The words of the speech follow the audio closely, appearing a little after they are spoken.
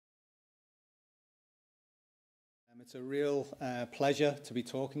It's a real pleasure to be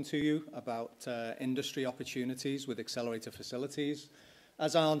talking to you about industry opportunities with Accelerator facilities.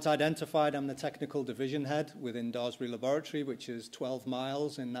 As Arndt identified, I'm the technical division head within Daresbury Laboratory, which is 12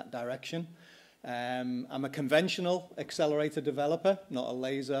 miles in that direction. I'm a conventional accelerator developer, not a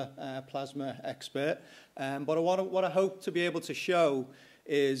laser plasma expert. But what I hope to be able to show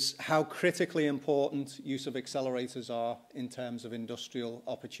is how critically important use of accelerators are in terms of industrial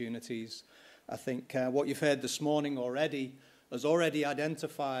opportunities. I think what you've heard this morning already has already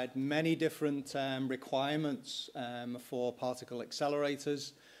identified many different requirements for particle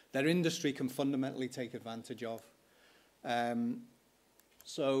accelerators that industry can fundamentally take advantage of.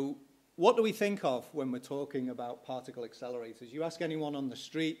 So what do we think of when we're talking about particle accelerators? You ask anyone on the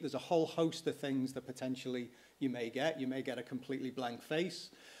street, there's a whole host of things that potentially you may get. You may get a completely blank face.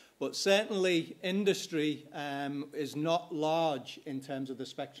 But certainly industry is not large in terms of the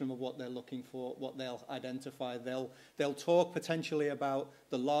spectrum of what they're looking for, what they'll identify. They'll talk potentially about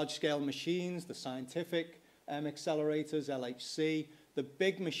the large-scale machines, the scientific accelerators, LHC, the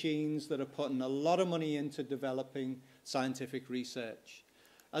big machines that are putting a lot of money into developing scientific research.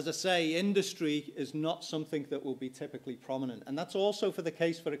 As I say, industry is not something that will be typically prominent. And that's also for the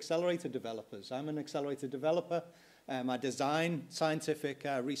case for accelerator developers. I'm an accelerator developer. I design scientific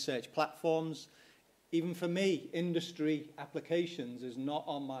research platforms. Even for me, industry applications is not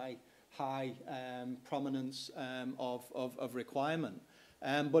on my high prominence of requirement.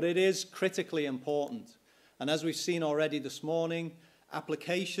 But it is critically important. And as we've seen already this morning,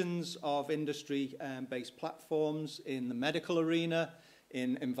 applications of industry-based platforms in the medical arena,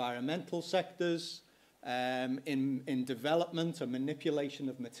 in environmental sectors, in development and manipulation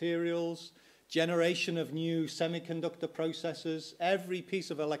of materials, generation of new semiconductor processors. Every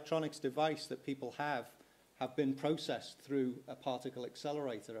piece of electronics device that people have been processed through a particle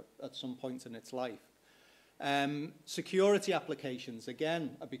accelerator at some point in its life. Security applications,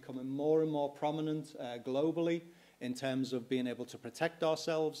 again, are becoming more and more prominent globally in terms of being able to protect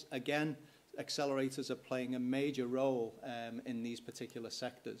ourselves. Again, accelerators are playing a major role in these particular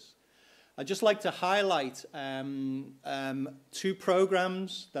sectors. I'd just like to highlight two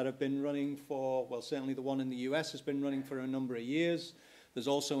programs that have been running for, well, certainly the one in the US has been running for a number of years. There's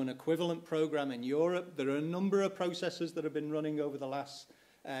also an equivalent program in Europe. There are a number of processes that have been running over the last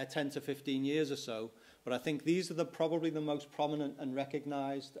 10 to 15 years or so, but I think these are probably the most prominent and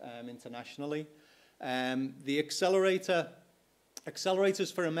recognized internationally. The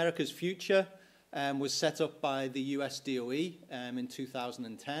Accelerators for America's Future was set up by the US DOE in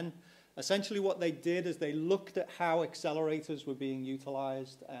 2010. Essentially what they did is they looked at how accelerators were being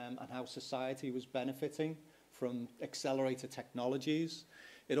utilized and how society was benefiting from accelerator technologies.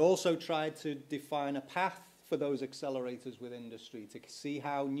 It also tried to define a path for those accelerators with industry to see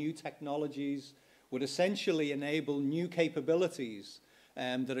how new technologies would essentially enable new capabilities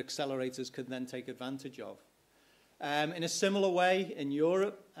that accelerators could then take advantage of. In a similar way, in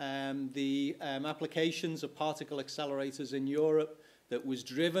Europe, the applications of particle accelerators in Europe that was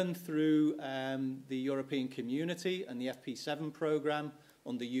driven through the European Community and the FP7 program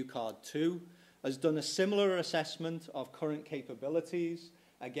under UCARD2 has done a similar assessment of current capabilities,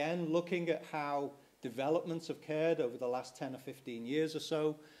 again looking at how developments have occurred over the last 10 or 15 years or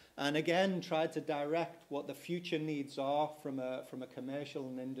so, and again tried to direct what the future needs are from a commercial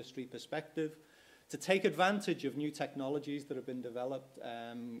and industry perspective to take advantage of new technologies that have been developed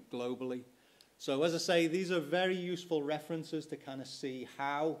globally. So as I say, these are very useful references to kind of see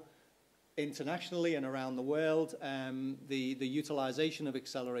how internationally and around the world the utilization of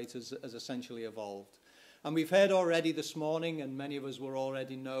accelerators has essentially evolved. And we've heard already this morning, and many of us will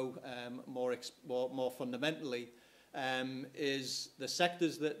already know more fundamentally, is the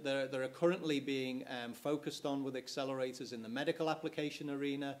sectors that are currently being focused on with accelerators in the medical application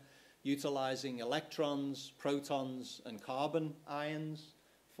arena, utilizing electrons, protons, and carbon ions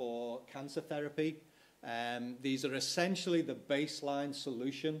for cancer therapy. These are essentially the baseline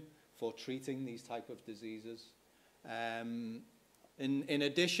solution for treating these type of diseases. In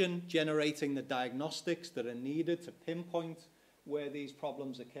addition, generating the diagnostics that are needed to pinpoint where these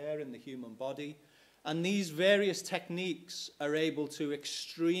problems occur in the human body. And these various techniques are able to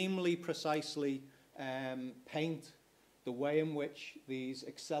extremely precisely paint the way in which these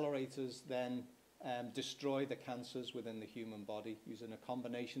accelerators then destroy the cancers within the human body using a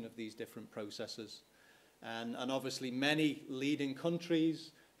combination of these different processes. And obviously many leading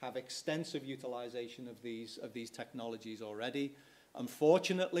countries have extensive utilization of these technologies already.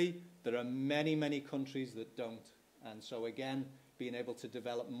 Unfortunately, there are many, many countries that don't. And so again, being able to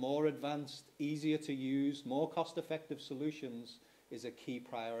develop more advanced, easier to use, more cost-effective solutions is a key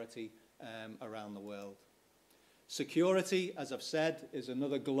priority around the world. Security, as I've said, is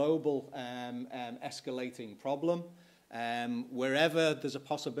another global escalating problem. Wherever there's a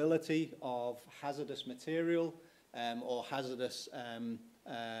possibility of hazardous material or hazardous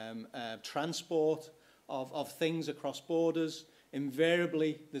transport of things across borders,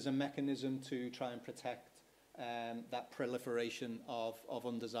 invariably there's a mechanism to try and protect that proliferation of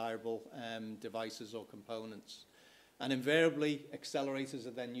undesirable devices or components. And invariably, accelerators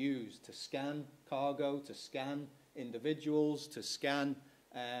are then used to scan cargo, to scan individuals, to scan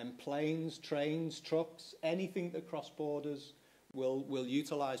planes, trains, trucks, anything that cross borders will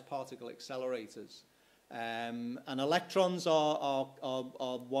utilize particle accelerators. And electrons are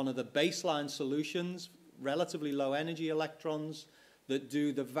one of the baseline solutions, relatively low energy electrons that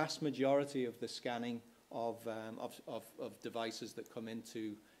do the vast majority of the scanning of devices that come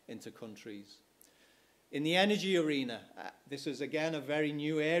into countries. In the energy arena, this is again a very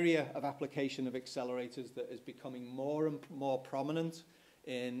new area of application of accelerators that is becoming more and more prominent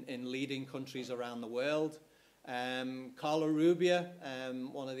in leading countries around the world. Carlo Rubbia,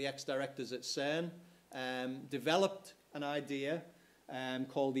 one of the ex-directors at CERN, developed an idea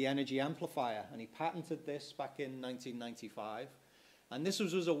called the energy amplifier, and he patented this back in 1995. And this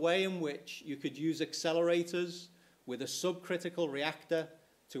was a way in which you could use accelerators with a subcritical reactor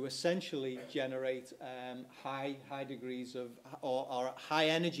to essentially generate high degrees of or high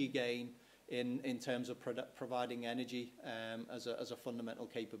energy gain in terms of providing energy as a fundamental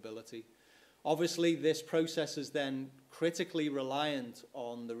capability. Obviously, this process is then critically reliant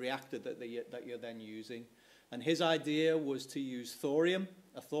on the reactor that you're then using. And his idea was to use thorium,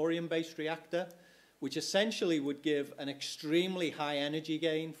 a thorium-based reactor, which essentially would give an extremely high energy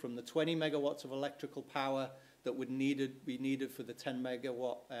gain from the 20 megawatts of electrical power that would be needed for the 10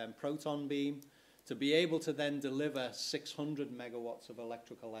 megawatt proton beam, to be able to then deliver 600 megawatts of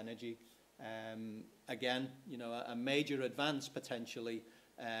electrical energy. Again, you know, a major advance potentially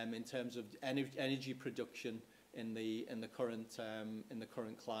in terms of energy production in the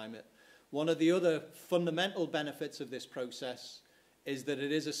current climate. One of the other fundamental benefits of this process is that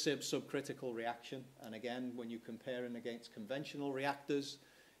it is a subcritical reaction. And again, when you compare it against conventional reactors,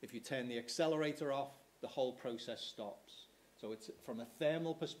 if you turn the accelerator off, the whole process stops. So it's, from a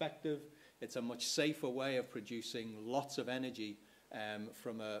thermal perspective, it's a much safer way of producing lots of energy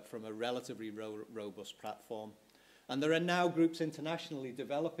from a relatively robust platform. And there are now groups internationally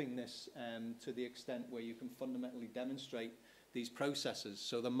developing this to the extent where you can fundamentally demonstrate these processes.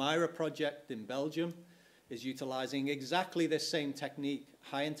 So the MIRA project in Belgium is utilizing exactly this same technique,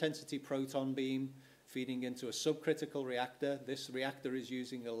 high-intensity proton beam feeding into a subcritical reactor. This reactor is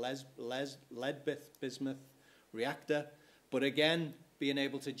using a lead-bismuth reactor, but again, being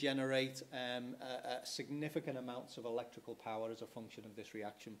able to generate significant amounts of electrical power as a function of this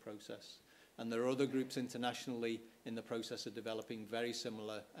reaction process. And there are other groups internationally in the process of developing very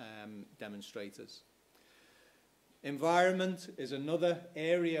similar demonstrators. Environment is another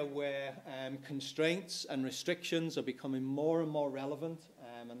area where constraints and restrictions are becoming more and more relevant,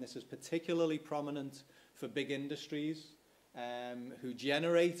 and this is particularly prominent for big industries who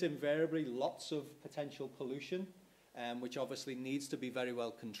generate invariably lots of potential pollution, which obviously needs to be very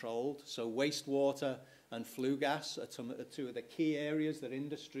well controlled. So wastewater and flue gas are two of the key areas that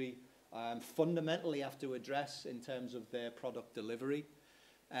industry fundamentally have to address in terms of their product delivery.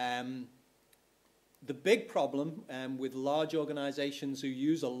 The big problem with large organizations who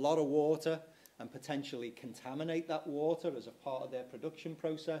use a lot of water and potentially contaminate that water as a part of their production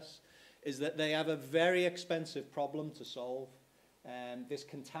process is that they have a very expensive problem to solve. This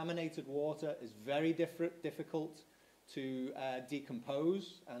contaminated water is very difficult to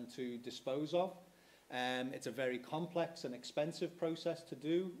decompose and to dispose of. It's a very complex and expensive process to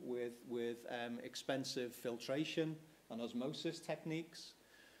do with expensive filtration and osmosis techniques.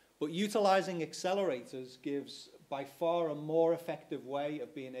 But utilizing accelerators gives by far a more effective way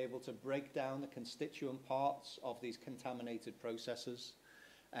of being able to break down the constituent parts of these contaminated processes.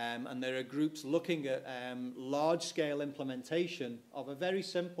 And there are groups looking at large-scale implementation of a very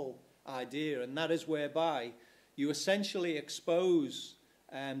simple idea, and that is whereby you essentially expose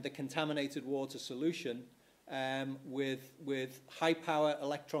the contaminated water solution with high-power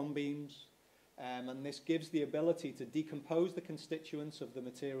electron beams. And this gives the ability to decompose the constituents of the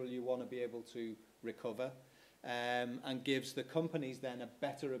material you want to be able to recover, and gives the companies then a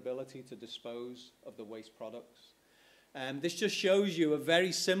better ability to dispose of the waste products. This just shows you a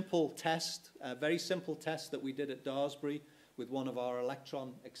very simple test that we did at Daresbury with one of our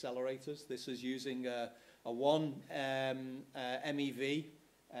electron accelerators. This is using a 1 MeV,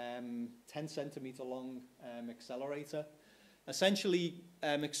 10 centimeter long accelerator. Essentially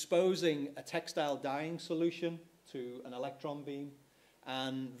exposing a textile dyeing solution to an electron beam.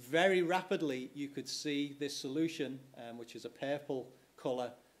 And very rapidly, you could see this solution, which is a purple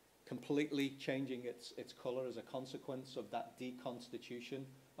color, completely changing its color as a consequence of that deconstitution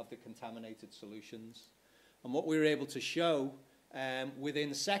of the contaminated solutions. And what we were able to show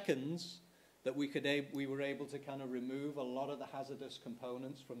within seconds, that we were able to kind of remove a lot of the hazardous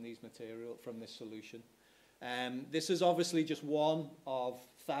components from this solution. This is obviously just one of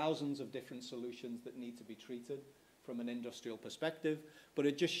thousands of different solutions that need to be treated from an industrial perspective, but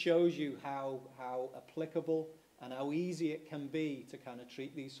it just shows you how applicable and how easy it can be to kind of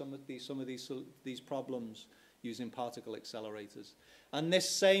treat some of these problems using particle accelerators. And this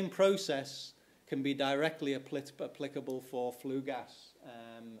same process can be directly applicable for flue gas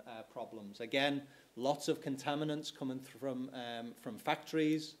problems. Again, lots of contaminants coming from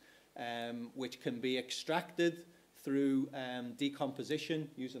factories, which can be extracted through decomposition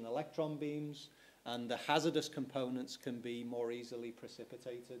using electron beams, and the hazardous components can be more easily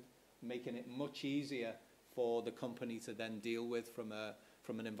precipitated, making it much easier for the company to then deal with from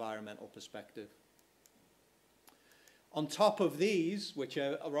an environmental perspective. On top of these, which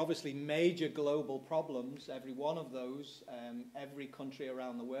are obviously major global problems, every one of those, every country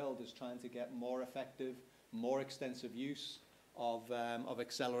around the world is trying to get more effective, more extensive use of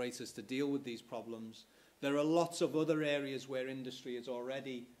accelerators to deal with these problems. There are lots of other areas where industry is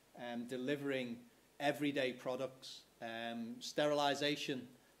already delivering everyday products, sterilization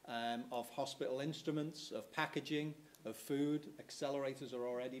of hospital instruments, of packaging, of food. Accelerators are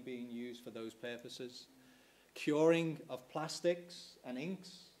already being used for those purposes. Curing of plastics and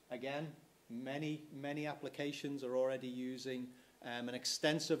inks, again, many applications are already using an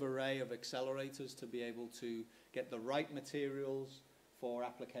extensive array of accelerators to be able to get the right materials for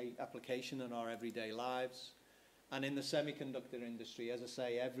application in our everyday lives. And in the semiconductor industry, as I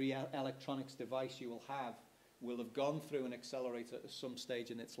say, every electronics device you will have gone through an accelerator at some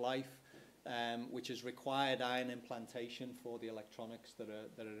stage in its life, which has required ion implantation for the electronics that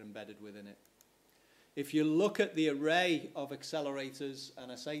are embedded within it. If you look at the array of accelerators,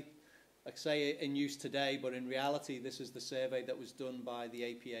 and I say in use today, but in reality this is the survey that was done by the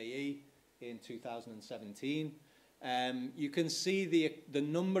APAE in 2017, you can see the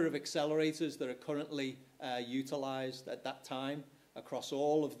number of accelerators that are currently utilized at that time across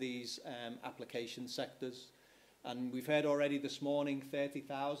all of these application sectors. And we've heard already this morning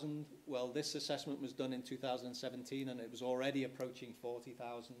 30,000. Well, this assessment was done in 2017 and it was already approaching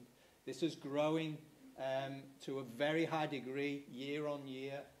 40,000. This is growing to a very high degree year on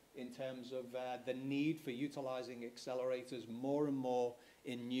year in terms of the need for utilizing accelerators more and more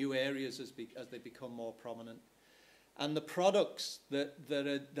in new areas as they become more prominent. And the products that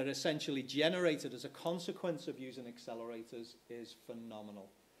are essentially generated as a consequence of using accelerators is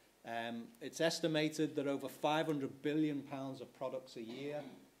phenomenal. It's estimated that over 500 billion pounds of products a year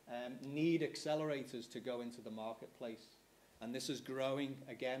need accelerators to go into the marketplace. And this is growing,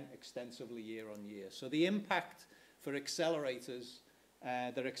 again, extensively year on year. So the impact for accelerators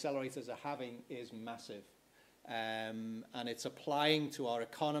that accelerators are having is massive. And it's applying to our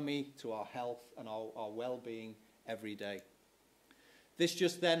economy, to our health, and our well-being every day. This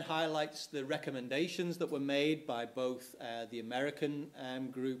just then highlights the recommendations that were made by both the American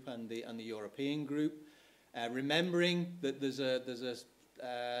group and the European group, remembering that there's a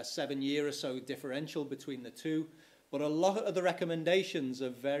 7-year or so differential between the two. But a lot of the recommendations are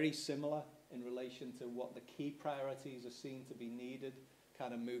very similar in relation to what the key priorities are seen to be needed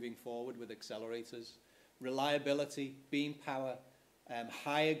kind of moving forward with accelerators. Reliability, beam power,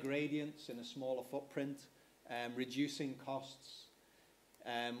 higher gradients in a smaller footprint, reducing costs.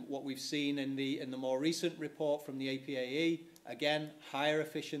 What we've seen in the more recent report from the APAE, again, higher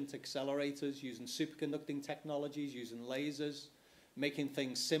efficient accelerators using superconducting technologies, using lasers, making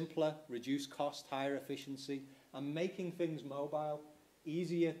things simpler, reduce cost, higher efficiency, and making things mobile,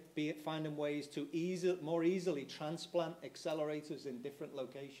 easier, be it finding ways to more easily transplant accelerators in different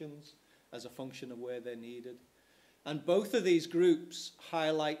locations as a function of where they're needed. And both of these groups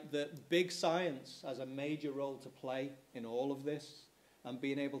highlight that big science has a major role to play in all of this, and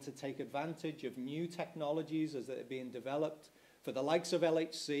being able to take advantage of new technologies as they're being developed for the likes of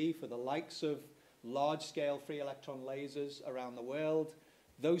LHC, for the likes of large-scale free electron lasers around the world.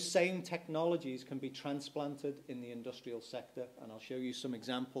 Those same technologies can be transplanted in the industrial sector, and I'll show you some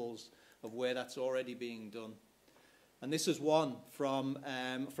examples of where that's already being done. And this is one from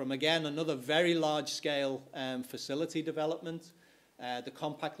again, another very large-scale facility development, the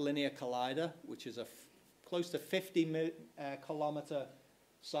Compact Linear Collider, which is a close to 50-kilometer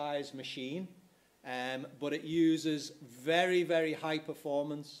size machine, but it uses very, very high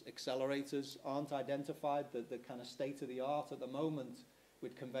performance accelerators. Aren't identified. The kind of state of the art at the moment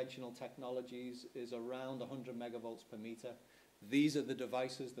with conventional technologies is around 100 megavolts per meter. These are the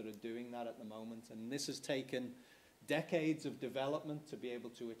devices that are doing that at the moment, and this has taken decades of development to be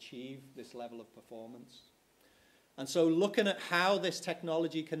able to achieve this level of performance. And so looking at how this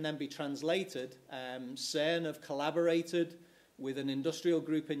technology can then be translated, CERN have collaborated with an industrial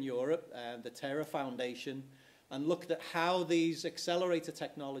group in Europe, the Terra Foundation, and looked at how these accelerator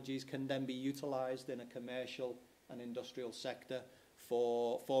technologies can then be utilized in a commercial and industrial sector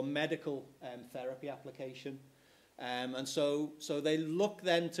for medical therapy application. And so they look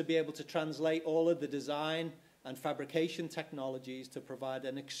then to be able to translate all of the design and fabrication technologies to provide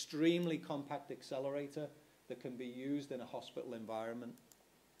an extremely compact accelerator that can be used in a hospital environment.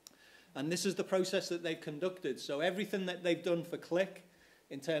 And this is the process that they've conducted. So everything that they've done for CLIC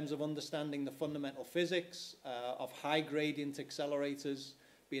in terms of understanding the fundamental physics of high gradient accelerators,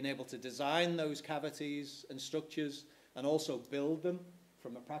 being able to design those cavities and structures and also build them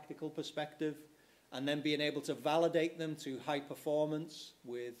from a practical perspective, and then being able to validate them to high performance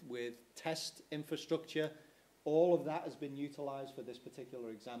with test infrastructure. All of that has been utilized for this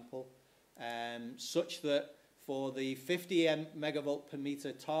particular example, such that for the 50 megavolt per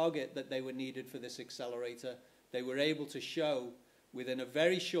meter target that they were needed for this accelerator, they were able to show within a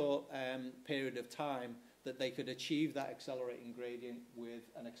very short period of time that they could achieve that accelerating gradient with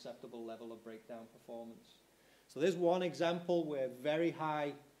an acceptable level of breakdown performance. So there's one example where very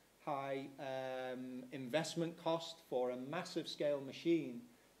high investment cost for a massive scale machine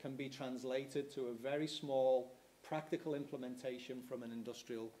can be translated to a very small practical implementation from an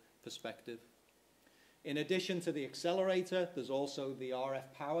industrial perspective. In addition to the accelerator, there's also the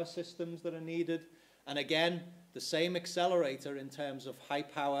RF power systems that are needed. And again, the same accelerator in terms of high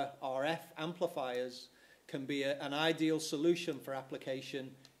power RF amplifiers can be an ideal solution for application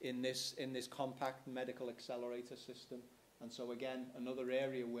in this compact medical accelerator system. And so again, another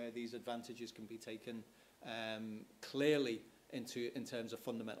area where these advantages can be taken clearly in terms of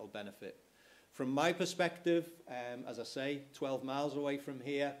fundamental benefit. From my perspective, as I say, 12 miles away from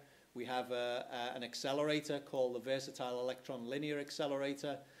here, we have an accelerator called the Versatile Electron Linear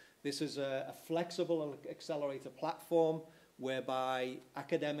Accelerator. This is a flexible accelerator platform whereby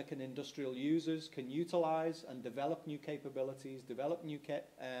academic and industrial users can utilize and develop new capabilities, develop new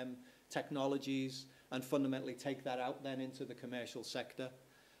technologies, and fundamentally take that out then into the commercial sector.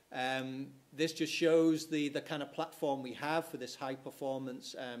 This just shows the kind of platform we have for this high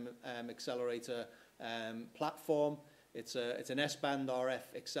performance accelerator platform. It's an S-band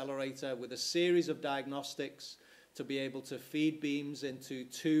RF accelerator with a series of diagnostics to be able to feed beams into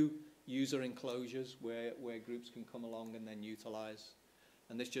 2 user enclosures where groups can come along and then utilize.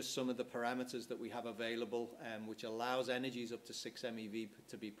 And this is just some of the parameters that we have available, which allows energies up to 6 MeV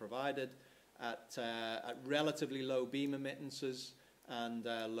to be provided at relatively low beam emittances and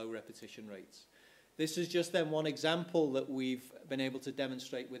low repetition rates. This is just then one example that we've been able to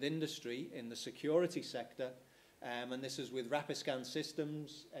demonstrate with industry in the security sector. And this is with Rapiscan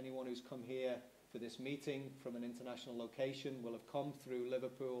Systems. Anyone who's come here for this meeting from an international location will have come through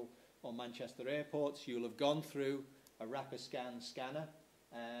Liverpool or Manchester airports. You'll have gone through a Rapiscan scanner.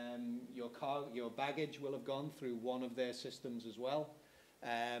 Your baggage will have gone through one of their systems as well.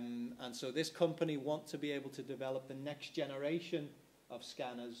 And so this company wants to be able to develop the next generation of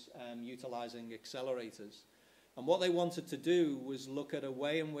scanners utilizing accelerators. And what they wanted to do was look at a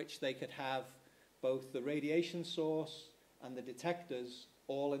way in which they could have both the radiation source and the detectors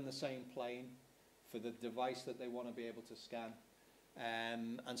all in the same plane for the device that they want to be able to scan.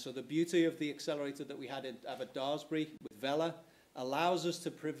 And so the beauty of the accelerator that we had at Daresbury with Vela allows us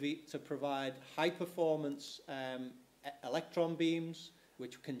to provide high performance electron beams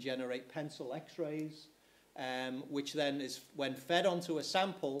which can generate pencil X-rays, which then is, when fed onto a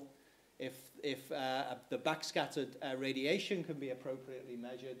sample, if the backscattered radiation can be appropriately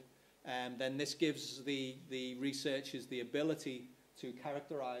measured, then this gives the researchers the ability to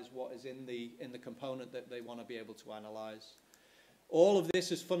characterize what is in the component that they want to be able to analyze. All of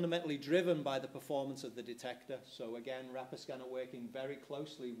this is fundamentally driven by the performance of the detector. So again, Rapiscan are working very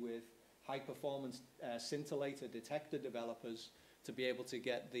closely with high-performance scintillator detector developers to be able to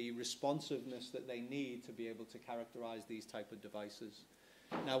get the responsiveness that they need to be able to characterize these type of devices.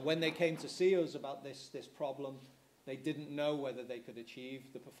 Now, when they came to see us about this problem, they didn't know whether they could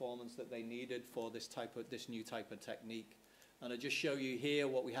achieve the performance that they needed for this new type of technique. And I just show you here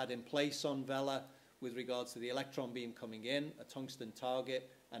what we had in place on Vela with regards to the electron beam coming in, a tungsten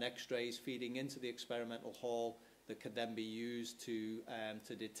target, and X-rays feeding into the experimental hall, that could then be used to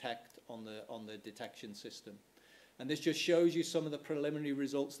detect on the detection system. And this just shows you some of the preliminary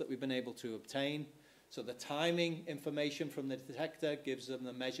results that we've been able to obtain. So the timing information from the detector gives them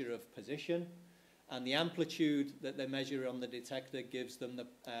the measure of position, and the amplitude that they measure on the detector gives them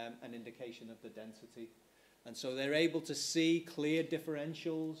an indication of the density. And so they're able to see clear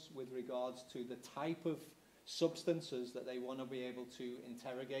differentials with regards to the type of substances that they want to be able to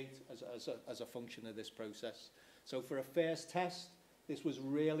interrogate as a function of this process. So for a first test, this was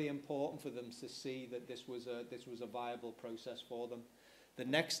really important for them to see that this was a viable process for them. The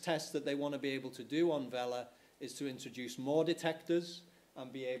next test that they want to be able to do on Vela is to introduce more detectors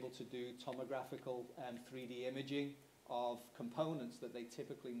and be able to do tomographical 3D imaging of components that they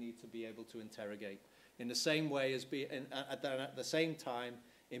typically need to be able to interrogate. In the same way as at the same time,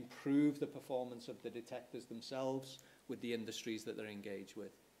 improve the performance of the detectors themselves with the industries that they're engaged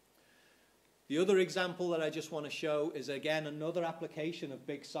with. The other example that I just want to show is, again, another application of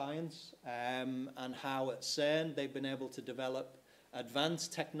big science and how at CERN they've been able to develop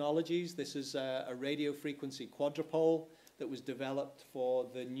advanced technologies. This is a radio frequency quadrupole that was developed for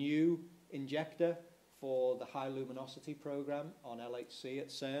the new injector for the high luminosity program on LHC at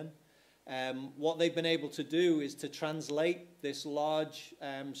CERN. What they've been able to do is to translate this large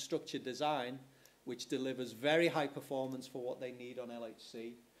structure design, which delivers very high performance for what they need on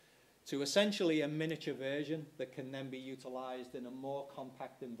LHC, to essentially a miniature version that can then be utilized in a more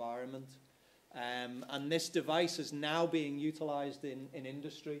compact environment. And this device is now being utilized in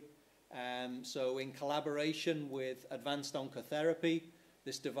industry. So in collaboration with Advanced Oncotherapy,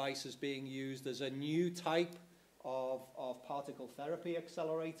 this device is being used as a new type of particle therapy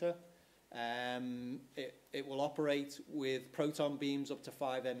accelerator. It will operate with proton beams up to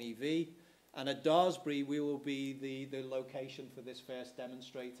 5 MeV. And at Daresbury, we will be the location for this first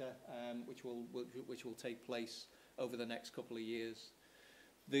demonstrator, which will take place over the next couple of years.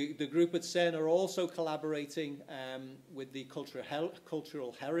 The group at CERN are also collaborating with the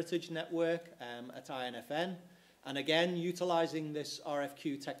Cultural Heritage Network at INFN. And again, utilizing this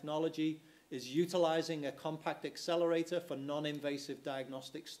RFQ technology is utilizing a compact accelerator for non-invasive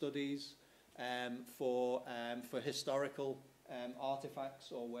diagnostic studies for historical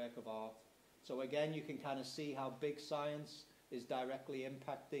artifacts or work of art. So again, you can kind of see how big science is directly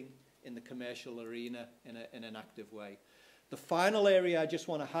impacting in the commercial arena in an active way. The final area I just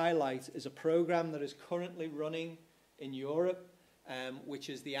want to highlight is a program that is currently running in Europe, which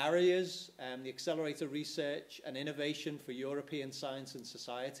is the ARIAs, the Accelerator Research and Innovation for European Science and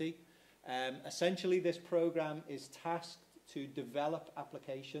Society. Essentially, this program is tasked to develop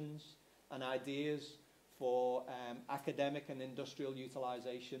applications and ideas for academic and industrial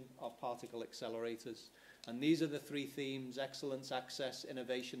utilization of particle accelerators. And these are the three themes: excellence, access,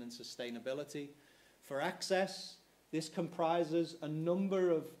 innovation, and sustainability. For access, this comprises a number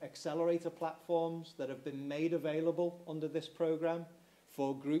of accelerator platforms that have been made available under this program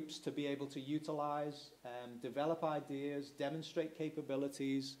for groups to be able to utilize, develop ideas, demonstrate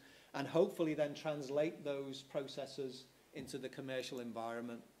capabilities, and hopefully then translate those processes into the commercial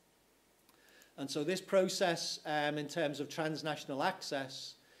environment. And so this process, in terms of transnational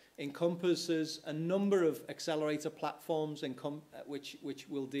access, encompasses a number of accelerator platforms which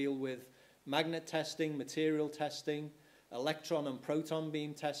will deal with magnet testing, material testing, electron and proton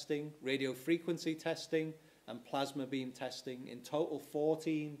beam testing, radio frequency testing, and plasma beam testing. In total,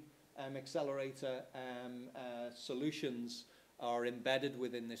 14 accelerator solutions are embedded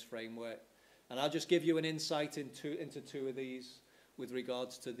within this framework. And I'll just give you an insight into two of these with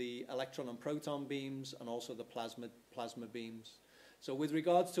regards to the electron and proton beams and also the plasma beams. So with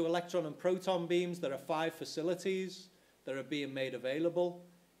regards to electron and proton beams, there are 5 facilities that are being made available.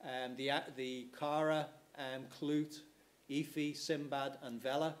 The CARA, CLUT, EFI, SIMBAD, and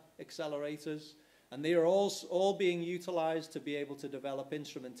VELA accelerators. And they are all being utilized to be able to develop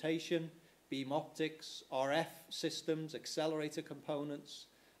instrumentation, beam optics, RF systems, accelerator components,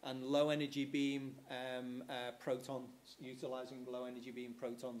 and low-energy beam protons, utilizing low-energy beam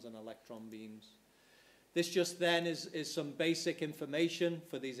protons and electron beams. This just then is some basic information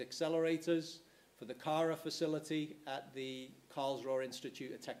for these accelerators. For the CARA facility at the Karlsruhe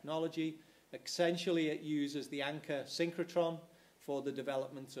Institute of Technology, essentially it uses the Anchor synchrotron for the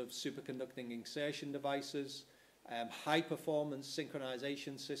development of superconducting insertion devices, high-performance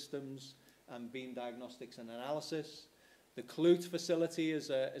synchronization systems, and beam diagnostics and analysis. The CLUT facility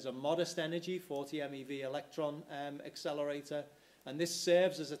is a modest energy, 40 MeV electron accelerator, and this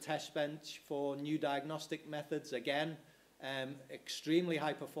serves as a test bench for new diagnostic methods, again, extremely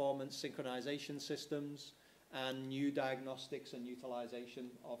high performance synchronization systems and new diagnostics and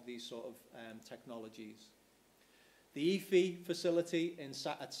utilization of these sort of technologies. The EFI facility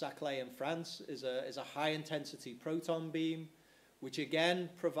at Saclay in France is a high-intensity proton beam, which again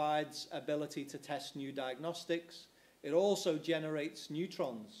provides ability to test new diagnostics. It also generates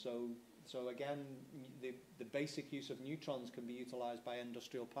neutrons, so again, the basic use of neutrons can be utilized by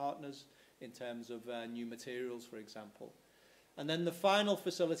industrial partners in terms of new materials, for example. And then the final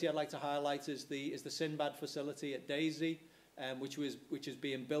facility I'd like to highlight is the Sinbad facility at Daisy, which is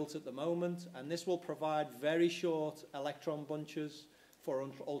being built at the moment, and this will provide very short electron bunches for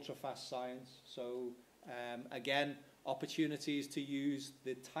ultra-fast science. So again, opportunities to use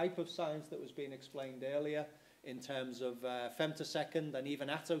the type of science that was being explained earlier in terms of femtosecond and even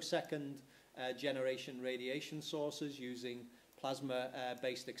attosecond generation radiation sources using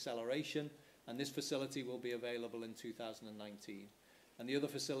plasma-based acceleration, and this facility will be available in 2019. And the other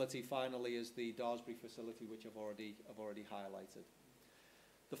facility, finally, is the Daresbury facility, which I've already highlighted.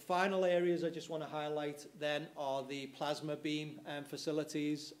 The final areas I just want to highlight then are the plasma beam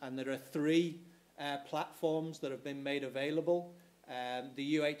facilities, and there are 3 platforms that have been made available.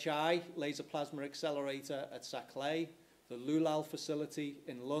 The UHI Laser Plasma Accelerator at Saclay, the Lulal facility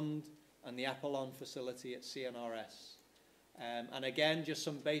in Lund, and the Apollon facility at CNRS. And again, just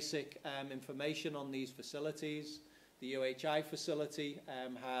some basic information on these facilities. The UHI facility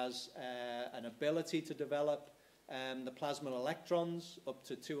has an ability to develop the plasma electrons up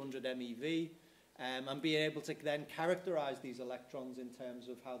to 200 MeV and be able to then characterize these electrons in terms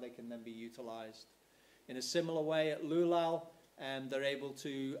of how they can then be utilized. In a similar way at Lulal, they're able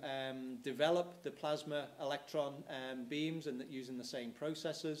to develop the plasma electron beams and using the same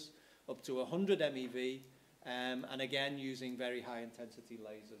processes up to 100 MeV and again using very high intensity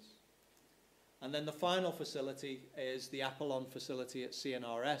lasers. And then the final facility is the Apollon facility at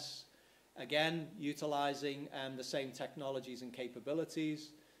CNRS, again utilizing the same technologies and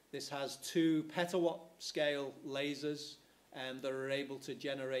capabilities. This has 2 petawatt scale lasers that are able to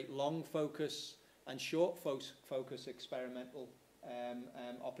generate long focus and short focus experimental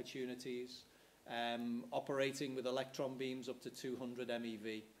opportunities, operating with electron beams up to 200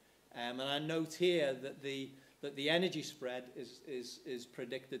 MeV. And I note here that the energy spread is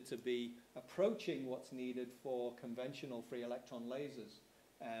predicted to be approaching what's needed for conventional free electron lasers,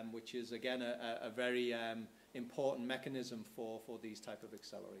 which is again a very important mechanism for these type of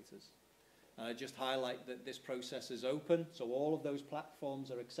accelerators. And I just highlight that this process is open, so all of those platforms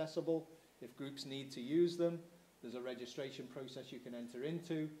are accessible. If groups need to use them, there's a registration process you can enter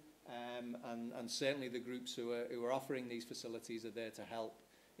into, and certainly the groups who are offering these facilities are there to help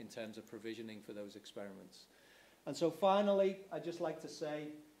in terms of provisioning for those experiments. And so finally, I'd just like to say,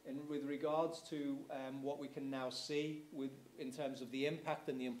 with regards to what we can now see in terms of the impact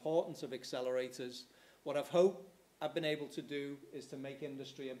and the importance of accelerators, what I've been able to do is to make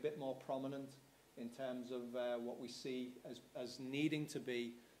industry a bit more prominent in terms of what we see as needing to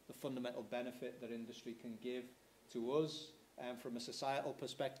be the fundamental benefit that industry can give to us from a societal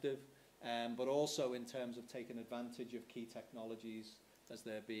perspective, but also in terms of taking advantage of key technologies as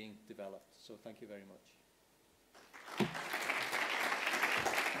they're being developed. So thank you very much.